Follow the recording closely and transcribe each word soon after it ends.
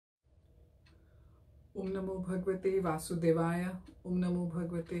Om Namo Bhagavate Vasudevaya. Om Namo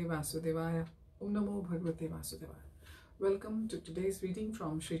Bhagavate Vasudevaya. Om Namo Bhagavate Vasudevaya. Welcome to today's reading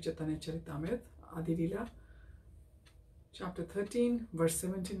from Sri Chaitanya Charitamrita, Adi Lila, chapter 13, verse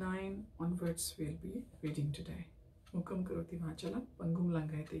 79 onwards. We'll be reading today. Mukam karoti vachalam, pangum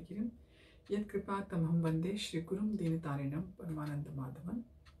langayate girim, yat kripa tamham vande Shri Gurum Dinitarinam Paramananda Madhavan,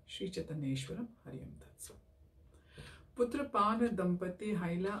 Sri Chaitanyeshwaram Hariyam Tatsa. पुत्र पान दंपति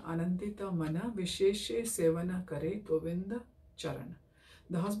हाइला आनंदित मना विशेषे सेवना करे Govind charan.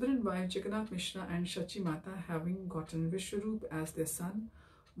 The husband and wife Jagannath Mishra and Shachi Mata, having gotten Vishwarup as their son,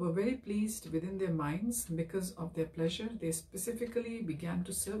 were very pleased within their minds. Because of their pleasure, they specifically began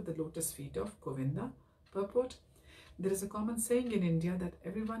to serve the lotus feet of Govinda. Purport: there is a common saying in India that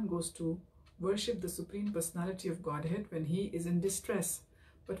everyone goes to worship the Supreme Personality of Godhead when he is in distress.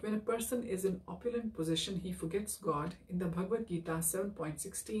 But when a person is in opulent position, he forgets God. In the Bhagavad Gita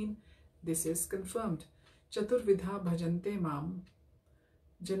 7.16, this is confirmed. Chaturvidha bhajante mam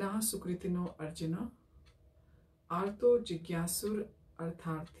janaha sukritino arjuna arto jigyasur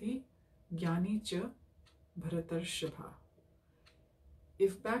artharthi jnani cha bharatarshabha.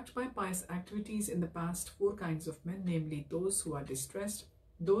 If backed by pious activities in the past, four kinds of men, namely those who are distressed,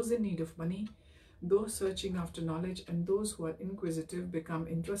 those in need of money, those searching after knowledge, and those who are inquisitive, become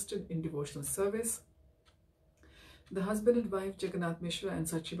interested in devotional service. The husband and wife Jagannath Mishra and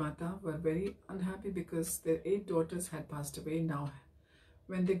Sachimata were very unhappy because their 8 daughters had passed away. Now,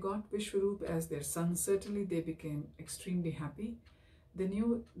 when they got Vishwarup as their son, certainly they became extremely happy. They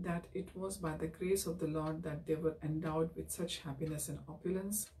knew that it was by the grace of the Lord that they were endowed with such happiness and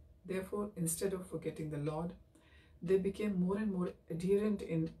opulence. Therefore, instead of forgetting the Lord, they became more and more adherent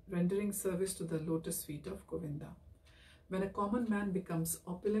in rendering service to the lotus feet of Govinda. When a common man becomes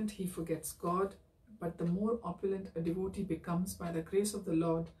opulent, he forgets God, but the more opulent a devotee becomes by the grace of the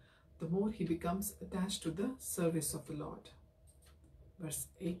Lord, the more he becomes attached to the service of the Lord. Verse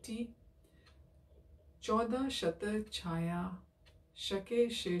 80. Chauda shata chaya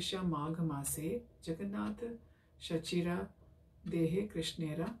shake shesha maghamase Jagannath shachira dehe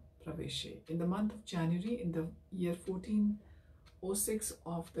krishnera praveshe. In the month of January, in the year 1406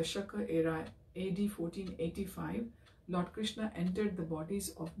 of the Shaka era, AD 1485, Lord Krishna entered the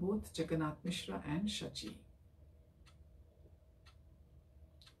bodies of both Jagannath Mishra and Shachi.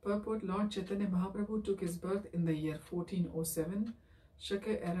 Purport: Lord Chaitanya Mahaprabhu took his birth in the year 1407,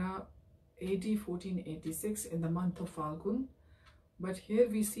 Shaka era, AD 1486, in the month of Falgun. But here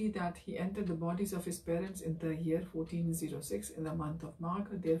we see that he entered the bodies of his parents in the year 1406 in the month of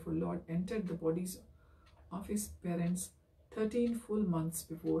Magh. Therefore, Lord entered the bodies of his parents 13 full months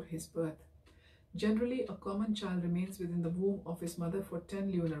before his birth. Generally, a common child remains within the womb of his mother for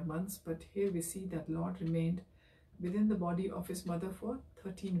 10 lunar months, but here we see that Lord remained within the body of his mother for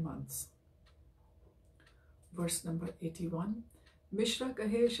 13 months. Verse number 81. Mishra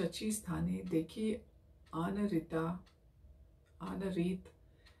kahe shachi sthane dekhi anarita Anarit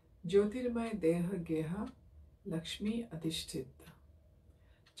Jyotirmay Deha Geha Lakshmi Adishthit.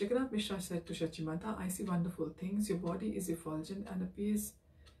 Jagannath Mishra said to Shachimata, I see wonderful things. Your body is effulgent and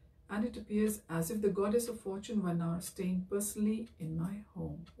it appears as if the goddess of fortune were now staying personally in my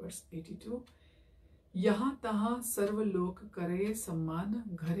home. Verse 82. Yaha taha sarva lok kare samman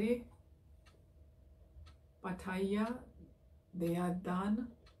ghare pathaya deya dan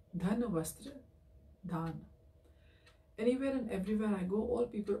dhan vastra dan. Anywhere and everywhere I go, all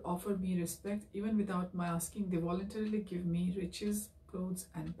people offer me respect. Even without my asking, they voluntarily give me riches, clothes,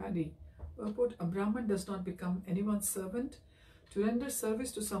 and paddy. Purport: a Brahman does not become anyone's servant. To render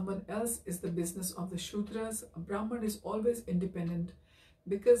service to someone else is the business of the Shudras. A Brahman is always independent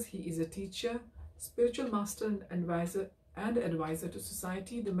because he is a teacher, spiritual master, and advisor to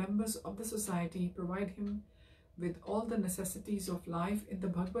society. The members of the society provide him with all the necessities of life. In the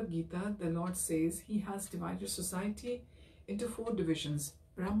Bhagavad Gita, the Lord says he has divided society into 4 divisions: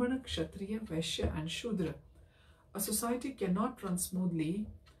 Brahmana, Kshatriya, Vaishya, and Shudra. A society cannot run smoothly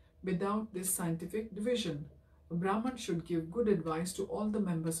without this scientific division. A Brahman should give good advice to all the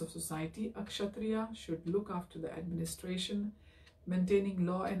members of society. A Kshatriya should look after the administration, maintaining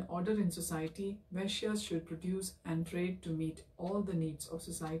law and order in society. Vaishyas should produce and trade to meet all the needs of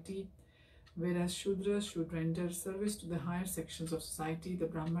society, whereas Shudras should render service to the higher sections of society, the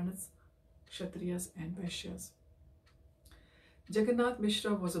Brahmanas, Kshatriyas, and Vaishyas. Jagannath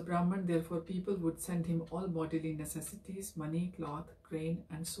Mishra was a Brahman, therefore people would send him all bodily necessities, money, cloth, grain,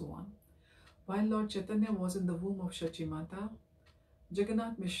 and so on. While Lord Chaitanya was in the womb of Shachimata,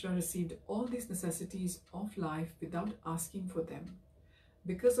 Jagannath Mishra received all these necessities of life without asking for them,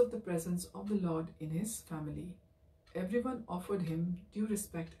 because of the presence of the Lord in his family. Everyone offered him due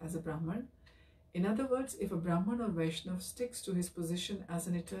respect as a Brahman. In other words, if a Brahman or Vaishnav sticks to his position as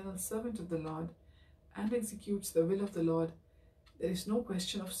an eternal servant of the Lord and executes the will of the Lord, there is no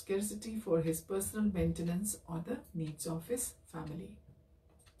question of scarcity for his personal maintenance or the needs of his family.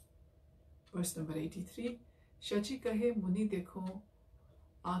 Verse number 83. Shachi kahe muni dekho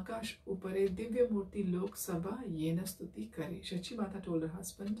Akash upare divya murti lok sabha yena stuti kare. Shachi Mata told her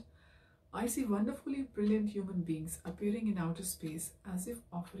husband, I see wonderfully brilliant human beings appearing in outer space as if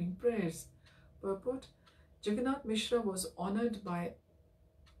offering prayers. Purport: Jagannath Mishra was honored by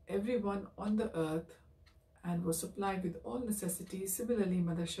everyone on the earth and was supplied with all necessities. Similarly,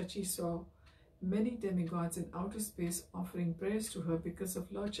 Mother Shachi saw many demigods in outer space offering prayers to her because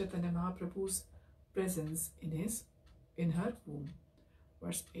of Lord Chaitanya Mahaprabhu's presence in her womb.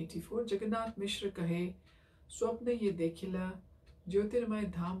 Verse 84. Jagannath Mishra kahe, Swapna ye dekhila,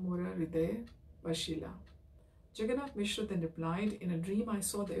 Jyotirmay dham mora hriday pashila. Jagannath Mishra then replied, in a dream I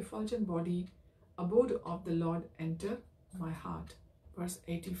saw the effulgent body, abode of the Lord, enter my heart. Verse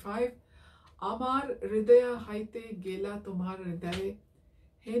 85. Amar hridaya haite gela tumhar hriday,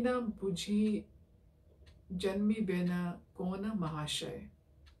 hena bujhi janmi bena kona mahashay.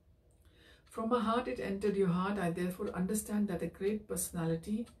 From my heart it entered your heart. I therefore understand that a great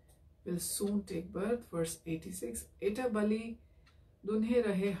personality will soon take birth. Verse 86. Eta bali dunhe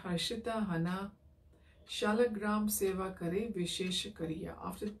rahe harshita hana shalagram seva kare vishesh kariya.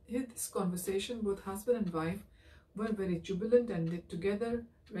 After this conversation, both husband and wife were very jubilant and they together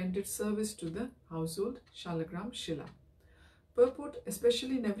rendered service to the household Shalagram Shila. Purport: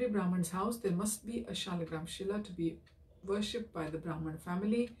 especially in every Brahman's house, there must be a Shalagram Shila to be worshipped by the Brahman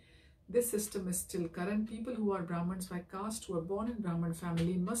family. This system is still current. People who are Brahmins by caste, who are born in Brahman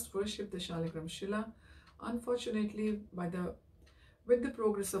family, must worship the Shalagram Shila. Unfortunately, with the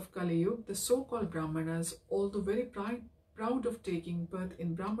progress of Kali Yuga, the so-called Brahmanas, although very proud of taking birth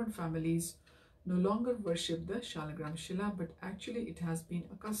in Brahman families, no longer worship the Shalagram Shila, but actually it has been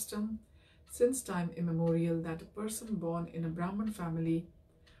a custom since time immemorial that a person born in a Brahman family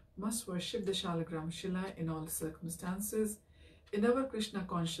must worship the Shalagram Shila in all circumstances. In our Krishna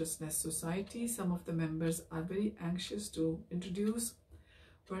consciousness society, some of the members are very anxious to introduce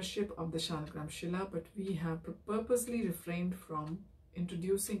worship of the Shalagram Shila, but we have purposely refrained from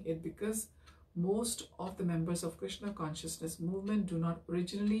introducing it because most of the members of Krishna consciousness movement do not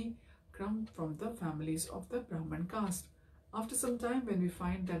originally come from the families of the Brahman caste. After some time, when we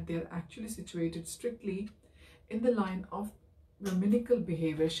find that they are actually situated strictly in the line of Brahminical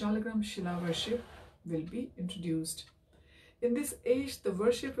behavior, Shalagram Shila worship will be introduced. In this age, the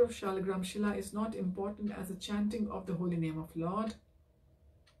worship of Shalagram Shila is not important as a chanting of the holy name of Lord.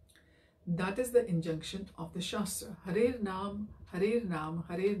 That is the injunction of the Shastra. Harer Nam, Harer Nam,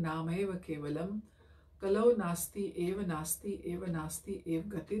 Harer Nam eva kevalam, Kalau nasti eva nasti ev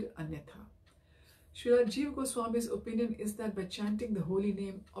gatir anyatha. Srila Jiva Goswami's opinion is that by chanting the holy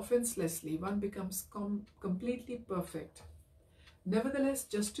name offenselessly, one becomes completely perfect. Nevertheless,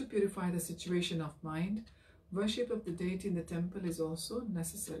 just to purify the situation of mind, worship of the deity in the temple is also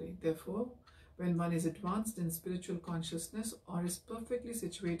necessary. Therefore, when one is advanced in spiritual consciousness or is perfectly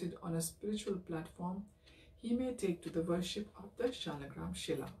situated on a spiritual platform, he may take to the worship of the Shalagram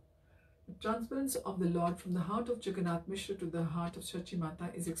Shila. The transference of the Lord from the heart of Jagannath Mishra to the heart of Shachi Mata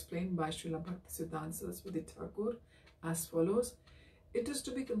is explained by Srila Bhaktisiddhanta Saraswati Thakur as follows. It is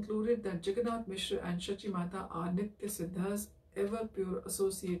to be concluded that Jagannath Mishra and Shachi Mata are Nitya Siddhas, ever pure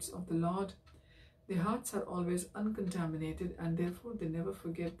associates of the Lord. Their hearts are always uncontaminated and therefore they never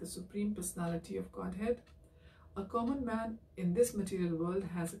forget the Supreme Personality of Godhead. A common man in this material world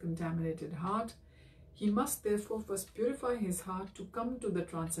has a contaminated heart. He must therefore first purify his heart to come to the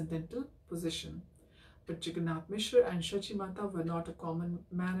transcendental position. But Jagannath Mishra and Shachi Mata were not a common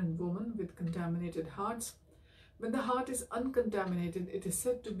man and woman with contaminated hearts. When the heart is uncontaminated, it is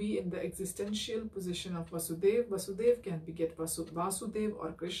said to be in the existential position of Vasudev. Vasudev can beget Vasudev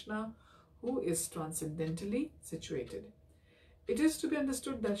or Krishna, who is transcendentally situated. It is to be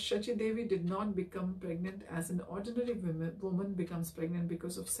understood that Shachi Devi did not become pregnant as an ordinary woman becomes pregnant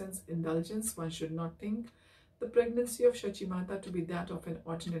because of sense indulgence. One should not think the pregnancy of Shachi Mata to be that of an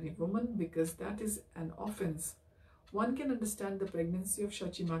ordinary woman, because that is an offense. One can understand the pregnancy of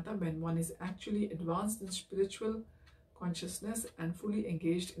Shachi Mata when one is actually advanced in spiritual consciousness and fully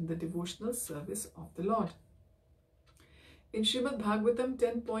engaged in the devotional service of the Lord. In Srimad Bhagavatam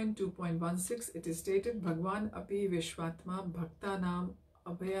 10.2.16, it is stated, Bhagwan api vishvatma bhaktanam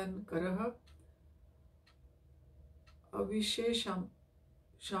abhayan karaha avishesham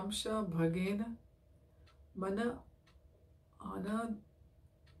shamsha bhagena mana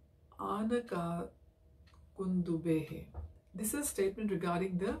anaka kundubehe. This is a statement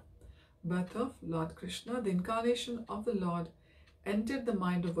regarding the birth of Lord Krishna, the incarnation of the Lord entered the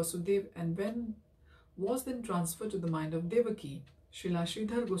mind of Vasudeva and was then transferred to the mind of Devaki. Srila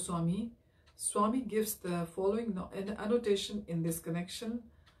Sridhar Goswami Swami gives the following annotation in this connection.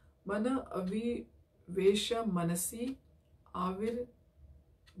 Mana avivesha manasi avir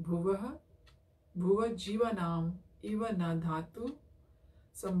bhuva jivanam iva na dhatu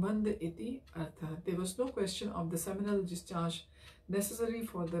sambandha iti artha. There was no question of the seminal discharge necessary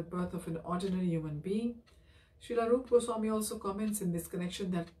for the birth of an ordinary human being. Srila Rupa Goswami also comments in this connection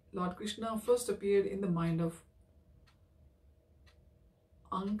that Lord Krishna first appeared in the mind of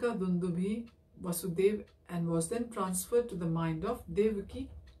Anka Dundubhi Vasudeva and was then transferred to the mind of Devaki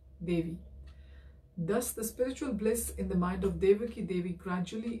Devi. Thus, the spiritual bliss in the mind of Devaki Devi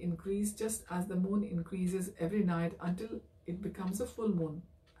gradually increased just as the moon increases every night until it becomes a full moon.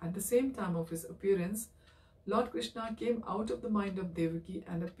 At the same time of his appearance, Lord Krishna came out of the mind of Devaki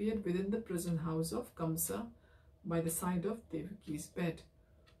and appeared within the prison house of Kamsa by the side of Devaki's bed.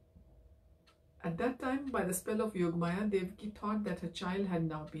 At that time, by the spell of Yogamaya, Devaki thought that her child had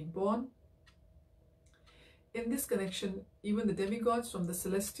now been born. In this connection, even the demigods from the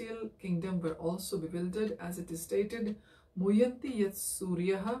celestial kingdom were also bewildered, as it is stated, Muyanti yat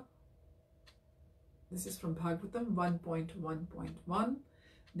suryaha. This is from Bhagavatam 1.1.1.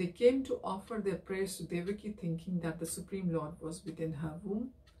 They came to offer their prayers to Devaki, thinking that the Supreme Lord was within her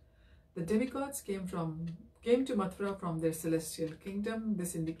womb. The demigods came to Mathura from their celestial kingdom.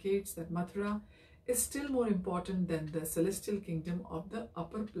 This indicates that Mathura is still more important than the celestial kingdom of the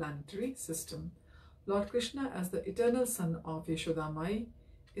upper planetary system. Lord Krishna, as the eternal son of Yashodamai,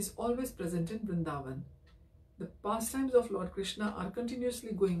 is always present in Vrindavan. The pastimes of Lord Krishna are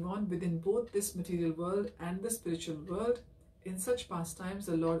continuously going on within both this material world and the spiritual world. In such pastimes,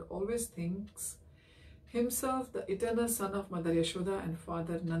 the Lord always thinks himself the eternal son of Mother Yashoda and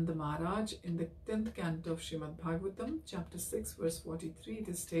Father Nanda Maharaj. In the 10th canto of Srimad Bhagavatam, chapter 6, verse 43, it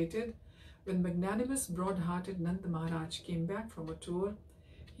is stated, when magnanimous, broad-hearted Nanda Maharaj came back from a tour,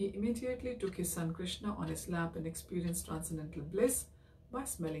 he immediately took his son Krishna on his lap and experienced transcendental bliss by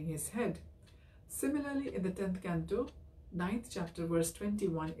smelling his head. Similarly, in the 10th canto, 9th chapter, verse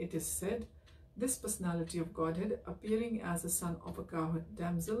 21, it is said, this personality of Godhead, appearing as the son of a cowherd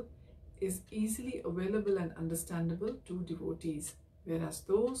damsel, is easily available and understandable to devotees, whereas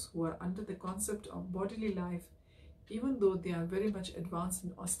those who are under the concept of bodily life, even though they are very much advanced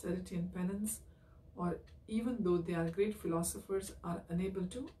in austerity and penance, or even though they are great philosophers, are unable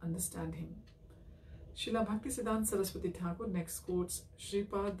to understand him. Srila Bhaktisiddhanta Saraswati Thakur next quotes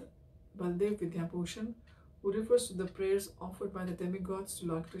Shripad Baldev Vidyabhushan, who refers to the prayers offered by the demigods to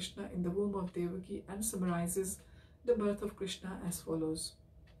Lord Krishna in the womb of Devaki and summarizes the birth of Krishna as follows.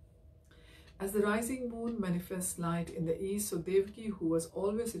 As the rising moon manifests light in the east, so Devaki, who was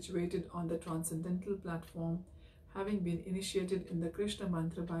always situated on the transcendental platform, having been initiated in the Krishna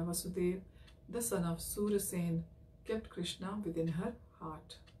mantra by Vasudeva, the son of Surasen, kept Krishna within her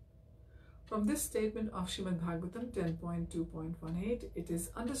heart. From this statement of Srimad Bhagavatam 10.2.18, it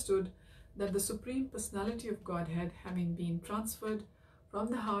is understood that the Supreme Personality of Godhead, having been transferred from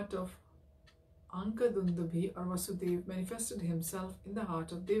the heart of Anka Dundubhi or Vasudeva, manifested himself in the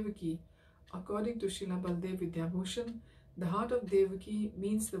heart of Devaki. According to Srila Baldev Vidyabhushan, the heart of Devaki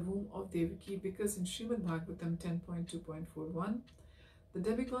means the womb of Devaki, because in Srimad Bhagavatam 10.2.41, the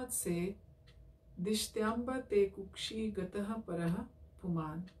demigods say, Dishtyamba te kukshi gataha paraha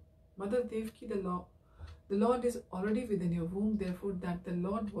puman. Mother Devaki, the Lord is already within your womb, therefore that the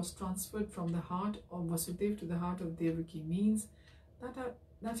Lord was transferred from the heart of Vasudeva to the heart of Devaki means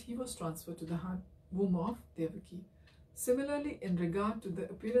that he was transferred to the womb of Devaki. Similarly, in regard to the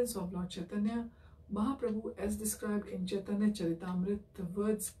appearance of Lord Chaitanya Mahaprabhu, as described in Chaitanya Charitamrita, the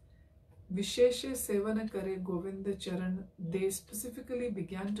words Visheshe Sevana Kare Govinda Charan, they specifically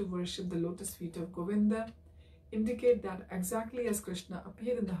began to worship the lotus feet of Govinda, indicate that exactly as Krishna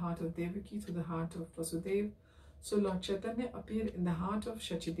appeared in the heart of Devaki through the heart of Vasudeva, so Lord Chaitanya appeared in the heart of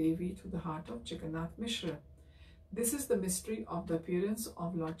Shachi Devi through the heart of Jagannath Mishra. This is the mystery of the appearance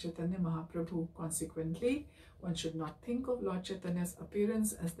of Lord Chaitanya Mahaprabhu. Consequently, one should not think of Lord Chaitanya's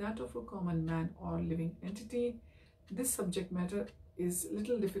appearance as that of a common man or living entity. This subject matter is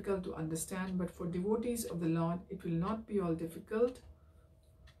little difficult to understand, but for devotees of the Lord, it will not be all difficult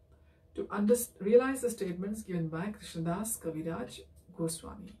to realize the statements given by Krishnadas Kaviraj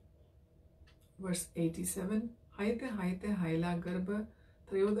Goswami. Verse 87, Haite Haite Haila Garbha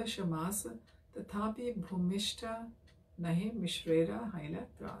Trayodasha Masa Tathapi Bhumishta Nahe Mishrera Haila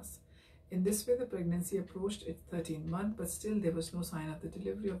Tras. In this way, the pregnancy approached its 13th month, but still there was no sign of the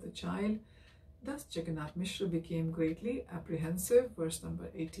delivery of the child. Thus, Jagannath Mishra became greatly apprehensive. Verse number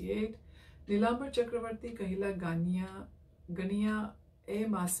 88, Nilambar चक्रवर्ती कहिला गनिया ए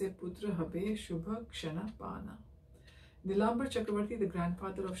मासे पुत्र हबे शुभ क्षण पाना. Nilambar Chakravarti, the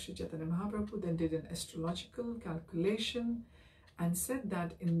grandfather of Sri Chaitanya Mahaprabhu, then did an astrological calculation and said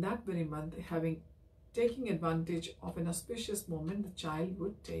that in that very month, taking advantage of an auspicious moment, the child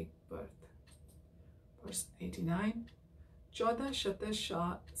would take birth. Verse 89. 14 shata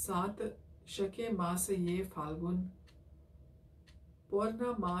saat shake maas ye falgun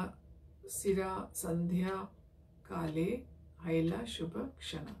Purna ma sira sandhya kale haila shubha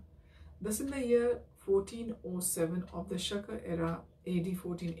kshana. Thus in the year 1407 of the Shaka era, AD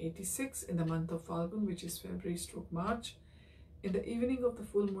 1486, in the month of Falgun, which is February/March, in the evening of the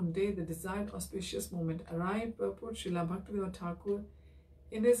full moon day, the desired auspicious moment arrived. Purport: Srila Bhaktivinoda Thakur,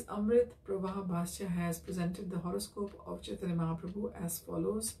 in his Amrit Pravaha Bhashya, has presented the horoscope of Chaitanya Mahaprabhu as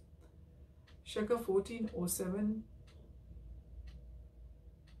follows. Shaka 1407,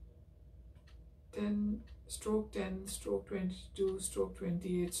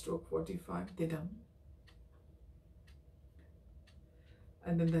 10/10/22/28/45 Didam.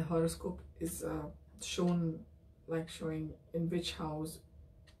 And then the horoscope is shown, like showing in which house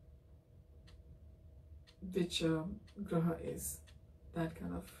which graha is. That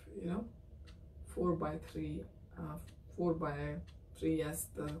kind of, 4/3, 4/3 as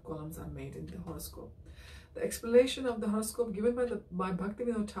the columns are made in the horoscope. The explanation of the horoscope given by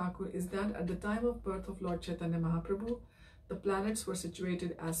Bhaktivinoda Thakur is that at the time of birth of Lord Chaitanya Mahaprabhu, the planets were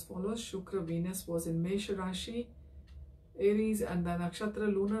situated as follows. Shukra, Venus, was in Mesha Rashi, Aries, and the nakshatra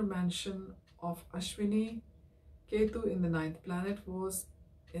lunar mansion of Ashwini. Ketu, in the 9th planet, was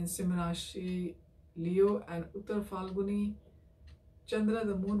in Simha Rashi, Leo, and Uttar Falguni. Chandra,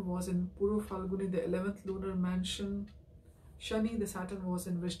 the moon, was in Purva Falguni, the 11th lunar mansion. Shani, the Saturn, was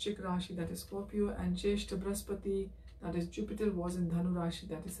in Vrishchik Rashi, that is Scorpio, and Jeshta Brahaspati, that is Jupiter, was in Dhanu Rashi,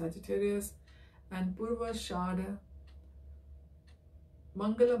 that is Sagittarius, and Purva Shada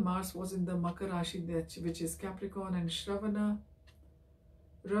Mangala, Mars, was in the Makar Rashi, which is Capricorn, and Shravana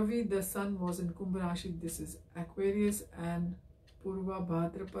Ravi, the Sun, was in Kumbh Rashi, this is Aquarius, and Purva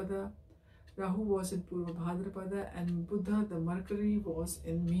Bhadrapada Rahu was in Purva Bhadrapada, and Buddha, the Mercury, was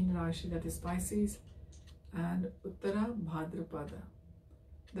in Meen Rashi, that is Pisces, and Uttara Bhadrapada.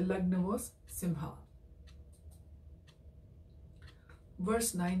 The Lagna was Simha.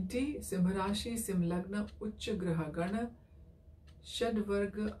 Verse 90. Simha Rashi, Sim Lagna, Ucha Graha Gana,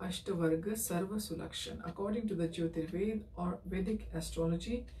 Shadvarga, Ashtavarga, Sarva Sulakshan. According to the Jyotirved or Vedic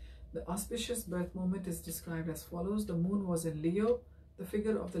astrology, the auspicious birth moment is described as follows. The moon was in Leo, the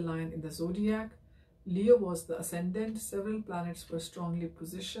figure of the lion in the zodiac. Leo was the ascendant. Several planets were strongly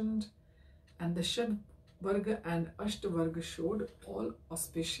positioned, and the Shadvarga and Ashtavarga showed all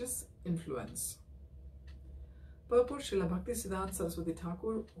auspicious influence. Purport: Srila Bhaktisiddhanta Saraswati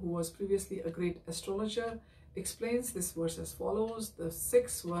Thakur, who was previously a great astrologer, explains this verse as follows. The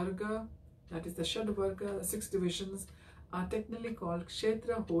 6 Varga, that is the Shadvarga, the 6 divisions, are technically called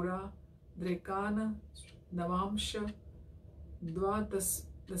Kshetra, Hora, Drekana, Navamsha,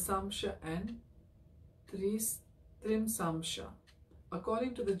 Dvasamsha, and Trimsamsha.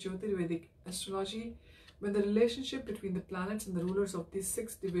 According to the Jyotirvedic astrology, when the relationship between the planets and the rulers of these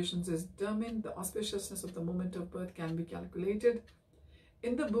 6 divisions is determined, the auspiciousness of the moment of birth can be calculated.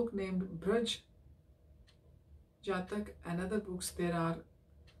 In the book named Braj Jatak and other books, there are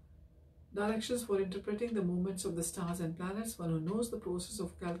directions for interpreting the movements of the stars and planets. One who knows the process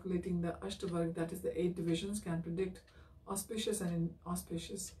of calculating the Ashtavarga, that is the 8 divisions, can predict auspicious and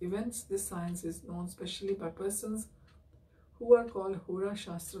inauspicious events. This science is known specially by persons who are called Hora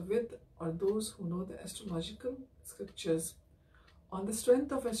Shastravid, or those who know the astrological scriptures. On the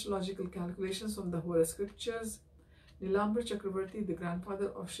strength of astrological calculations from the Hora scriptures, Nilambar Chakravarti, the grandfather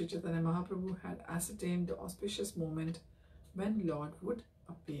of Sri Chaitanya Mahaprabhu, had ascertained the auspicious moment when Lord would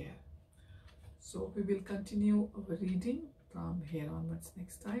appear. So we will continue our reading from here onwards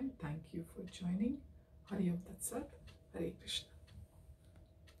next time. Thank you for joining. Hari Om Tat Sat. Hare Krishna.